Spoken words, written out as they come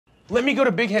Let me go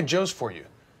to Big Head Joe's for you.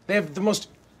 They have the most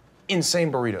insane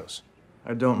burritos.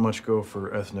 I don't much go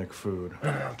for ethnic food.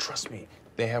 No, trust me.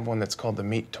 They have one that's called the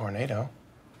Meat Tornado.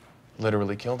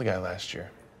 Literally killed a guy last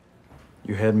year.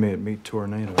 You had me at Meat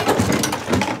Tornado.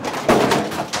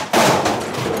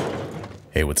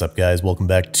 Hey, what's up guys? Welcome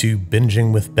back to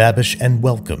Binging with Babish and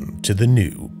welcome to the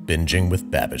new Binging with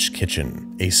Babish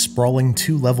kitchen, a sprawling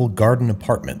 2-level garden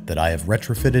apartment that I have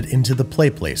retrofitted into the play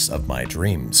place of my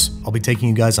dreams. I'll be taking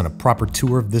you guys on a proper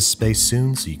tour of this space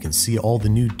soon so you can see all the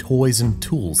new toys and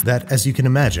tools that, as you can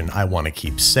imagine, I want to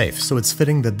keep safe. So it's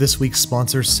fitting that this week's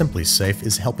sponsor, Simply Safe,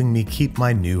 is helping me keep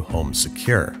my new home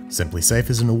secure. Simply Safe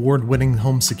is an award-winning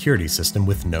home security system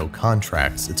with no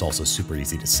contracts. It's also super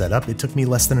easy to set up. It took me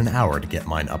less than an hour to get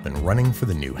mine up and running for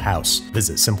the new house.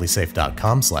 Visit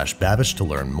simplysafe.com/babish to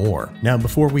learn more. Now,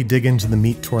 before we dig into the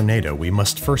Meat Tornado, we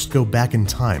must first go back in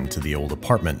time to the old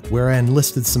apartment, where I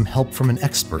enlisted some help from an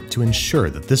expert to ensure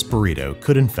that this burrito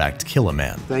could in fact kill a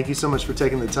man. Thank you so much for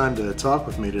taking the time to talk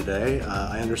with me today.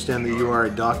 I understand that you are a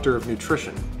doctor of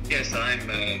nutrition. Yes, I'm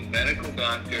a medical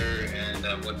doctor and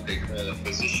I'm what they call a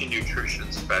physician nutrition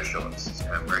specialist.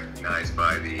 I'm recognized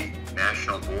by the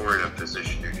National Board of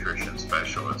Physician Nutrition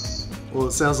Specialists. Well,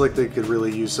 it sounds like they could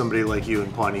really use somebody like you in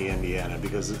Pawnee, Indiana,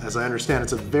 because as I understand,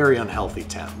 it's a very unhealthy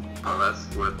town. Well,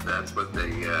 that's what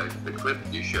the clip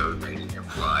you showed me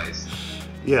implies.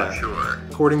 Yeah, for sure.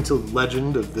 According to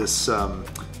legend of this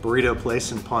burrito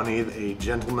place in Pawnee, a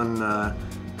gentleman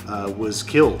was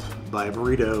killed by a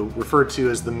burrito referred to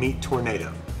as the Meat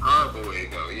Tornado. Horrible way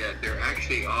to go. Yeah, there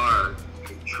actually are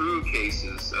true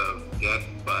cases of death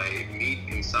by meat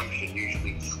consumption,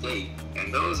 usually steak,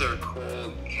 and those are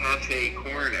called cafe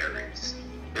coronaries.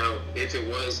 Now, if it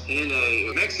was in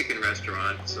a Mexican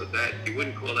restaurant, so that you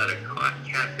wouldn't call that a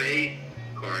cafe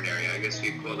coronary, I guess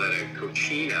you'd call that a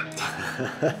cochina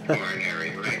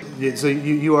coronary, right? Yeah, so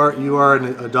you are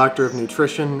a doctor of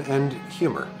nutrition and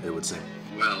humor, it would seem.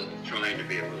 Well, trying to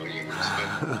be a little humorous,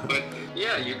 but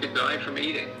yeah, you could die from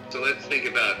eating. So let's think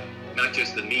about not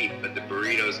just the meat, but the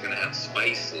burrito is going to have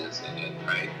spices in it,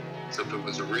 right? So if it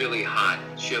was really hot,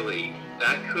 chili,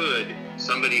 that could,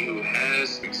 somebody who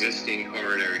has existing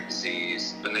coronary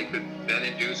disease, then they could then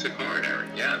induce a coronary.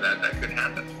 Yeah, that could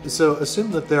happen. So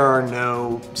assume that there are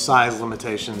no size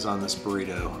limitations on this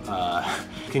burrito.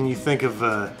 Can you think of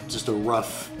just a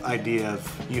rough idea of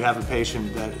you have a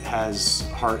patient that has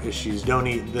heart issues, don't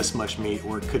eat this much meat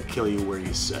or it could kill you where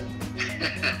you sit?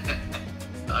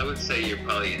 I would say you're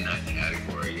probably in that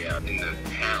category, yeah, in the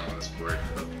pounds worth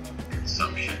of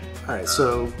consumption. All right,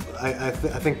 so I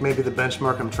think maybe the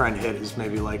benchmark I'm trying to hit is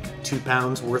maybe like 2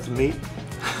 pounds worth of meat.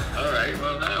 All right,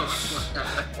 well, no.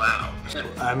 Wow.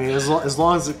 I mean, as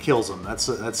long as it kills them, that's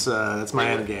my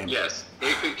end game. Yes,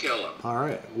 it could kill them. All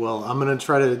right, well, I'm gonna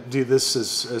try to do this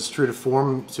as true to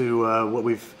form to what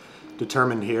we've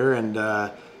determined here, and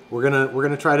we're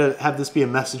gonna try to have this be a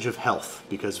message of health,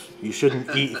 because you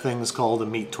shouldn't eat things called a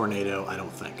meat tornado, I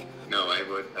don't think. No, I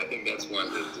think that's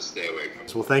one to stay away from.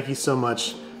 So, well, thank you so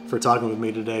much for talking with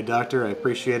me today, Doctor. I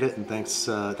appreciate it, and thanks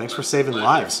for saving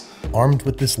lives. Armed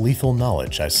with this lethal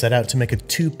knowledge, I set out to make a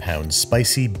 2-pound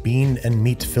spicy bean and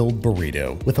meat-filled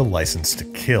burrito with a license to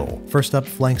kill. First up,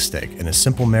 flank steak in a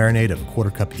simple marinade of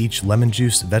 1/4 cup each lemon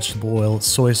juice, vegetable oil,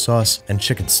 soy sauce, and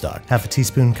chicken stock. 1/2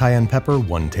 teaspoon cayenne pepper,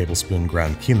 1 tablespoon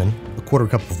ground cumin, 1/4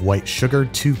 cup of white sugar,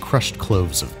 2 crushed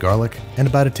cloves of garlic, and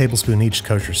about 1 tablespoon each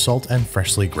kosher salt and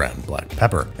freshly ground black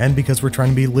pepper. And because we're trying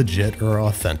to be legit or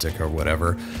authentic or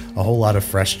whatever, a whole lot of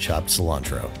fresh chopped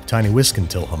cilantro. Tiny whisk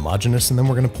until homogeneous, and then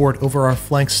we're going to pour it over our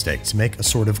flank steak to make a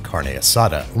sort of carne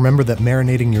asada. Remember that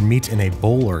marinating your meat in a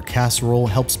bowl or casserole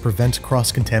helps prevent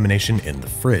cross-contamination in the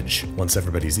fridge. Once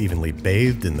everybody's evenly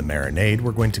bathed in the marinade,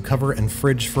 we're going to cover and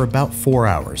fridge for about 4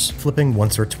 hours, flipping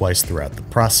once or twice throughout the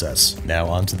process. Now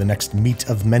on to the next meat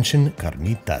of mention,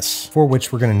 carnitas, for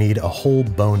which we're going to need a whole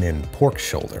bone-in pork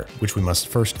shoulder, which we must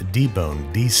first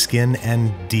debone, de-skin,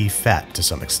 and de-fat to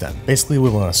some extent. Basically, we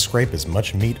want to scrape as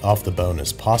much meat off the bone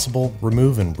as possible,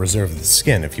 remove and reserve the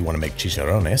skin if you want to make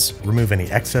chicharrones, remove any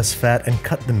excess fat, and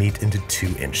cut the meat into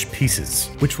 2-inch pieces,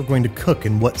 which we're going to cook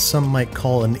in what some might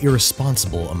call an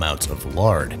irresponsible amount of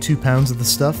lard. 2 pounds of the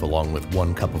stuff, along with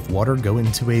 1 cup of water, go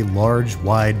into a large,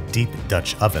 wide, deep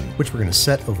Dutch oven, which we're going to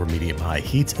set over medium-high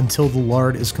heat until the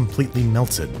lard is completely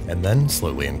melted. And then,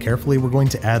 slowly and carefully, we're going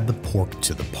to add the pork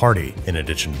to the party. In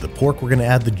addition to the pork, we're going to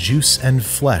add the juice and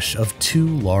flesh of 2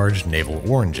 large navel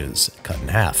oranges, cut in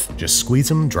half. Just squeeze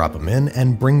them, drop them in,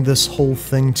 and bring this whole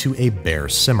thing to a bare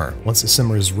simmer. Once the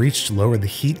simmer is reached, lower the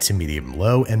heat to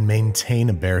medium-low and maintain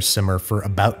a bare simmer for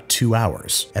about 2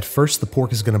 hours. At first, the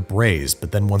pork is going to braise,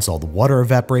 but then once all the water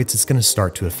evaporates, it's going to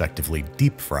start to effectively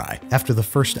deep fry. After the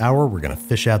first hour, we're going to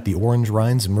fish out the orange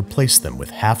rinds and replace them with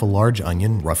half a large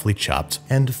onion, roughly chopped,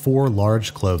 and 4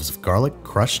 large cloves of garlic,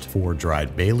 crushed, 4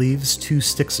 dried bay leaves, 2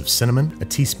 sticks of cinnamon, a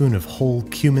teaspoon of whole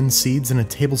cumin seeds, and a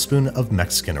tablespoon of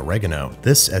Mexican oregano.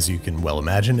 This, as you can well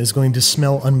imagine, is going to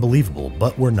smell unbelievable,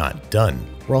 but we're not done.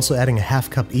 We're also adding a half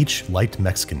cup each light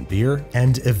Mexican beer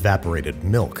and evaporated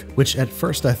milk, which at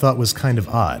first I thought was kind of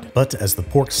odd, but as the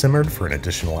pork simmered for an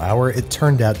additional hour, it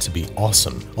turned out to be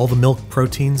awesome. All the milk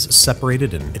proteins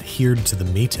separated and adhered to the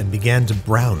meat and began to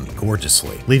brown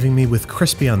gorgeously, leaving me with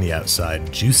crispy on the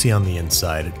outside, juicy on the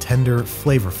inside, tender,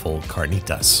 flavorful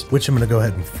carnitas, which I'm going to go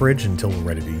ahead and fridge until we're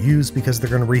ready to use because they're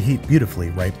going to reheat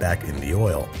beautifully right back in the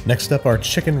oil. Next up, our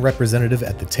chicken representative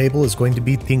at the table is going to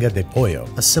be tinga de pollo,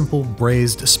 a simple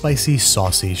braised, spicy,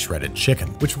 saucy, shredded chicken,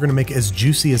 which we're going to make as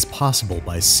juicy as possible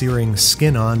by searing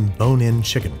skin-on, bone-in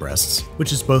chicken breasts,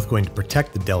 which is both going to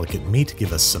protect the delicate meat,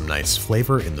 give us some nice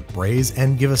flavor in the braise,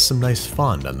 and give us some nice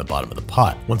fond on the bottom of the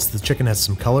pot. Once the chicken has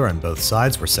some color on both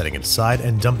sides, we're setting it aside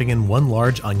and dumping in 1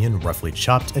 large onion, roughly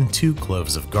chopped, and 2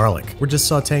 cloves of garlic. We're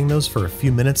just sauteing those for a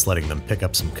few minutes, letting them pick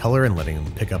up some color and letting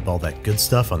them pick up all that good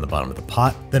stuff on the bottom of the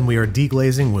pot. Then we are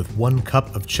deglazing with 1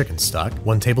 cup of chicken stock,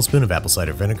 1 tablespoon of apple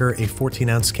cider vinegar, a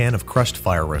 14-ounce can of crushed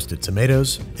fire-roasted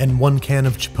tomatoes, and 1 can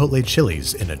of chipotle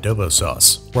chilies in adobo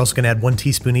sauce. We're also going to add 1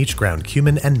 teaspoon each ground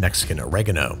cumin and Mexican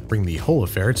oregano. Bring the whole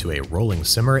affair to a rolling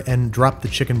simmer and drop the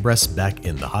chicken breasts back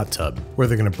in the hot tub, where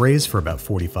they're going to braise for about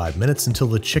 45 minutes until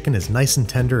the chicken is nice and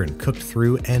tender and cooked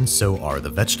through, and so are the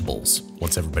vegetables.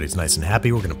 Once everybody's nice and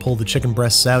happy, we're going to pull the chicken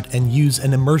breasts out and use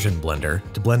an immersion blender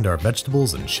to blend our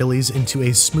vegetables and chilies into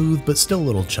a smooth but still a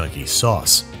little chunky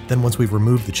sauce. Then once we've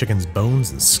removed the chicken's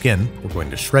bones and skin, we're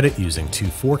going to shred it using 2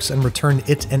 forks and return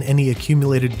it and any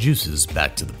accumulated juices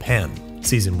back to the pan.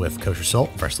 Season with kosher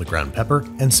salt, freshly ground pepper,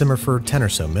 and simmer for 10 or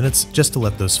so minutes just to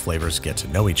let those flavors get to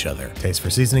know each other. Taste for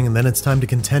seasoning, and then it's time to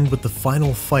contend with the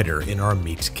final fighter in our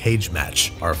meat cage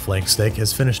match. Our flank steak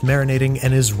has finished marinating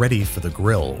and is ready for the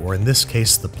grill, or in this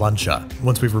case, the plancha.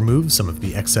 Once we've removed some of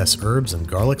the excess herbs and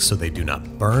garlic so they do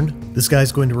not burn, this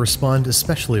guy's going to respond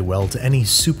especially well to any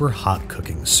super hot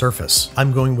cooking surface.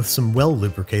 I'm going with some well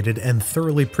lubricated and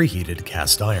thoroughly preheated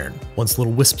cast iron. Once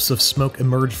little wisps of smoke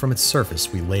emerge from its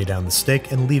surface, we lay down the steak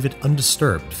and leave it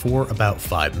undisturbed for about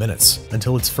 5 minutes,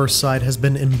 until its first side has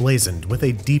been emblazoned with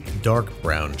a deep dark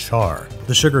brown char.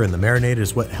 The sugar in the marinade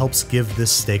is what helps give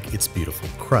this steak its beautiful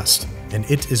crust, and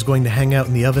it is going to hang out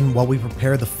in the oven while we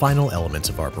prepare the final element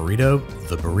of our burrito,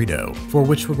 the burrito, for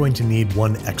which we're going to need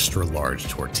 1 extra large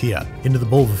tortilla. Into the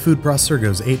bowl of the food processor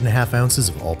goes 8.5 ounces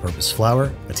of all-purpose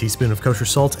flour, a teaspoon of kosher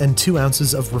salt, and 2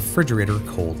 ounces of refrigerator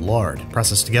cold lard.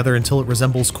 Process together until it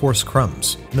resembles coarse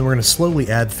crumbs. And then we're going to slowly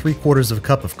add 3/4 of a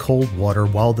cup of cold water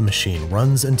while the machine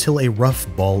runs until a rough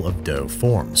ball of dough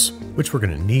forms, which we're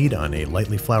going to knead on a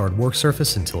lightly floured work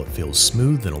surface until it feels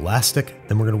smooth and elastic.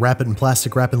 Then we're going to wrap it in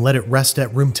plastic wrap and let it rest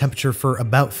at room temperature for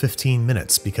about 15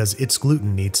 minutes because its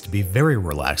gluten needs to be very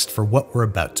relaxed for what we're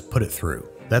about to put it through.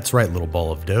 That's right, little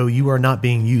ball of dough, you are not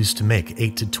being used to make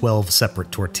 8 to 12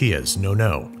 separate tortillas.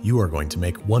 No. You are going to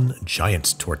make 1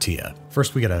 giant tortilla.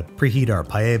 First, we gotta preheat our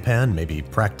paella pan, maybe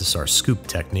practice our scoop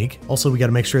technique. Also, we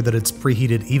gotta make sure that it's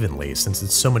preheated evenly since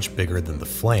it's so much bigger than the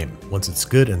flame. Once it's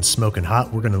good and smoking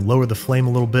hot, we're gonna lower the flame a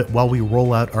little bit while we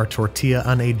roll out our tortilla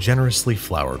on a generously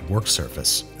floured work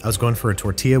surface. I was going for a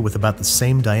tortilla with about the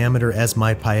same diameter as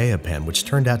my paella pan, which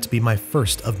turned out to be my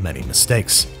first of many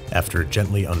mistakes. After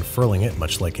gently unfurling it,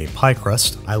 much like a pie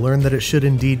crust, I learned that it should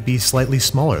indeed be slightly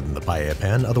smaller than the paella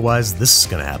pan, otherwise this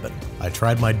is gonna happen. I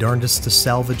tried my darndest to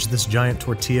salvage this giant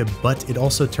tortilla, but it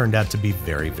also turned out to be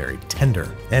very, very tender.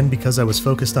 And because I was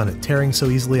focused on it tearing so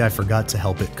easily, I forgot to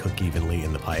help it cook evenly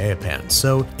in the paella pan,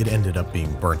 so it ended up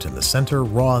being burnt in the center,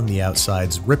 raw on the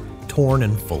outsides, ripped, torn,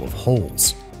 and full of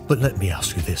holes. But let me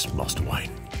ask you this, Master Wayne.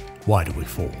 Why do we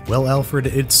fall? Well, Alfred,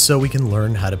 it's so we can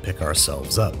learn how to pick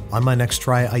ourselves up. On my next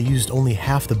try, I used only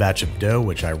half the batch of dough,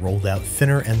 which I rolled out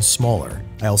thinner and smaller.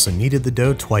 I also kneaded the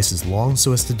dough twice as long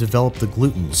so as to develop the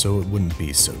gluten so it wouldn't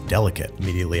be so delicate.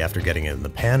 Immediately after getting it in the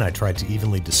pan, I tried to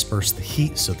evenly disperse the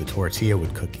heat so the tortilla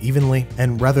would cook evenly,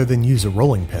 and rather than use a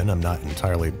rolling pin, I'm not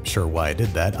entirely sure why I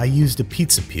did that, I used a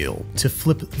pizza peel to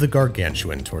flip the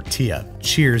gargantuan tortilla.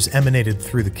 Cheers emanated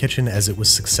through the kitchen as it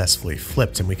was successfully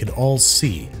flipped, and we could all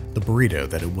see the burrito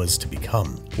that it was to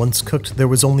become. Once cooked, there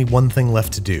was only one thing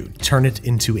left to do: turn it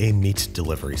into a meat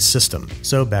delivery system.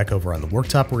 So back over on the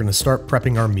worktop, we're going to start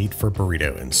prepping our meat for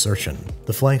burrito insertion.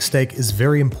 The flank steak is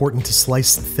very important to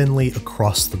slice thinly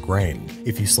across the grain.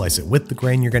 If you slice it with the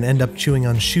grain, you're going to end up chewing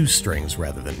on shoestrings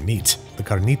rather than meat. The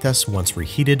carnitas, once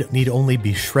reheated, need only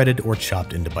be shredded or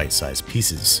chopped into bite-sized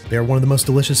pieces. They are one of the most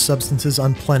delicious substances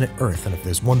on planet Earth, and if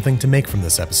there's one thing to make from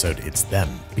this episode, it's them.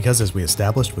 Because as we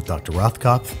established with Dr.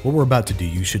 Rothkopf, what we're about to do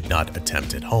you should not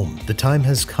attempt at home. The time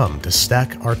has come to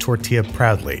stack our tortilla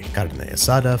proudly. Carne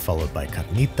asada followed by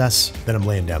carnitas. Then I'm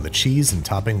laying down the cheese and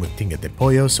topping with tinga de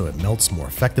pollo so it melts more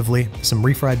effectively. Some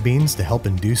refried beans to help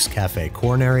induce cafe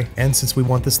coronary. And since we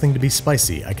want this thing to be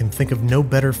spicy, I can think of no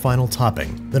better final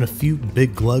topping than a few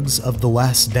big glugs of the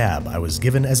Last Dab I was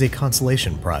given as a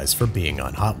consolation prize for being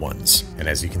on Hot Ones. And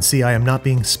as you can see, I am not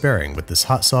being sparing with this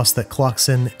hot sauce that clocks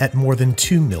in at more than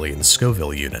 2 million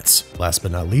Scoville units. Last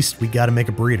but not least, we gotta make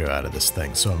a burrito out of this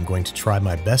thing, so I'm going to try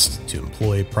my best to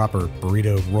employ proper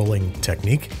burrito rolling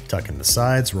technique. Tuck in the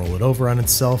sides, roll it over on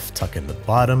itself, tuck in the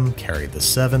bottom, carry the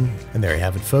 7, and there you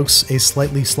have it folks, a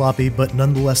slightly sloppy but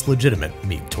nonetheless legitimate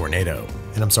meat tornado.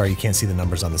 And I'm sorry you can't see the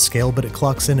numbers on the scale, but it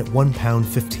clocks in at 1 pound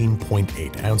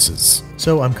 15.8 ounces.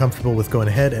 So I'm comfortable with going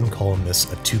ahead and calling this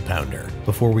a 2-pounder.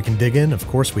 Before we can dig in, of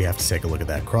course, we have to take a look at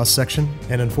that cross section.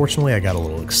 And unfortunately, I got a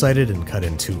little excited and cut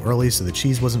in too early, so the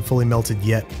cheese wasn't fully melted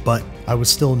yet, but I was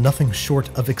still nothing short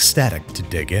of ecstatic to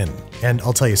dig in. And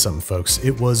I'll tell you something, folks,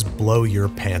 it was blow your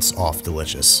pants off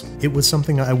delicious. It was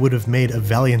something I would have made a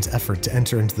valiant effort to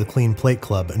enter into the Clean Plate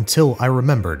Club until I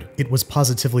remembered it was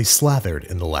positively slathered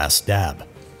in the Last Dab.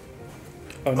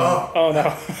 Oh no. Oh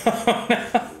no.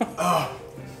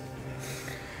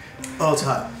 Oh, it's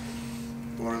hot.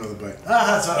 I want another bite.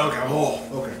 Ah, it's hot. Okay. Oh,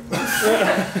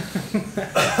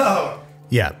 okay.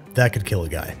 Yeah, that could kill a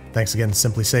guy. Thanks again to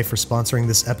Simply Safe for sponsoring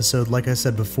this episode. Like I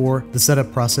said before, the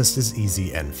setup process is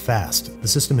easy and fast. The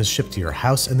system is shipped to your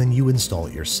house and then you install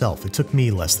it yourself. It took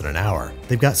me less than an hour.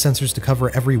 They've got sensors to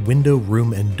cover every window,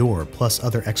 room, and door, plus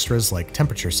other extras like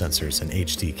temperature sensors and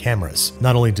HD cameras.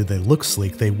 Not only do they look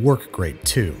sleek, they work great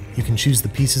too. You can choose the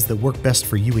pieces that work best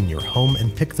for you in your home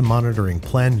and pick the monitoring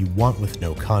plan you want with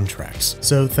no contracts.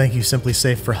 So thank you Simply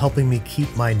Safe for helping me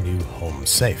keep my new home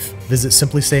safe. Visit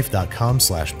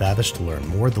simplysafe.com/Babish to learn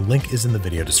more. The link is in the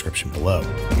video description below.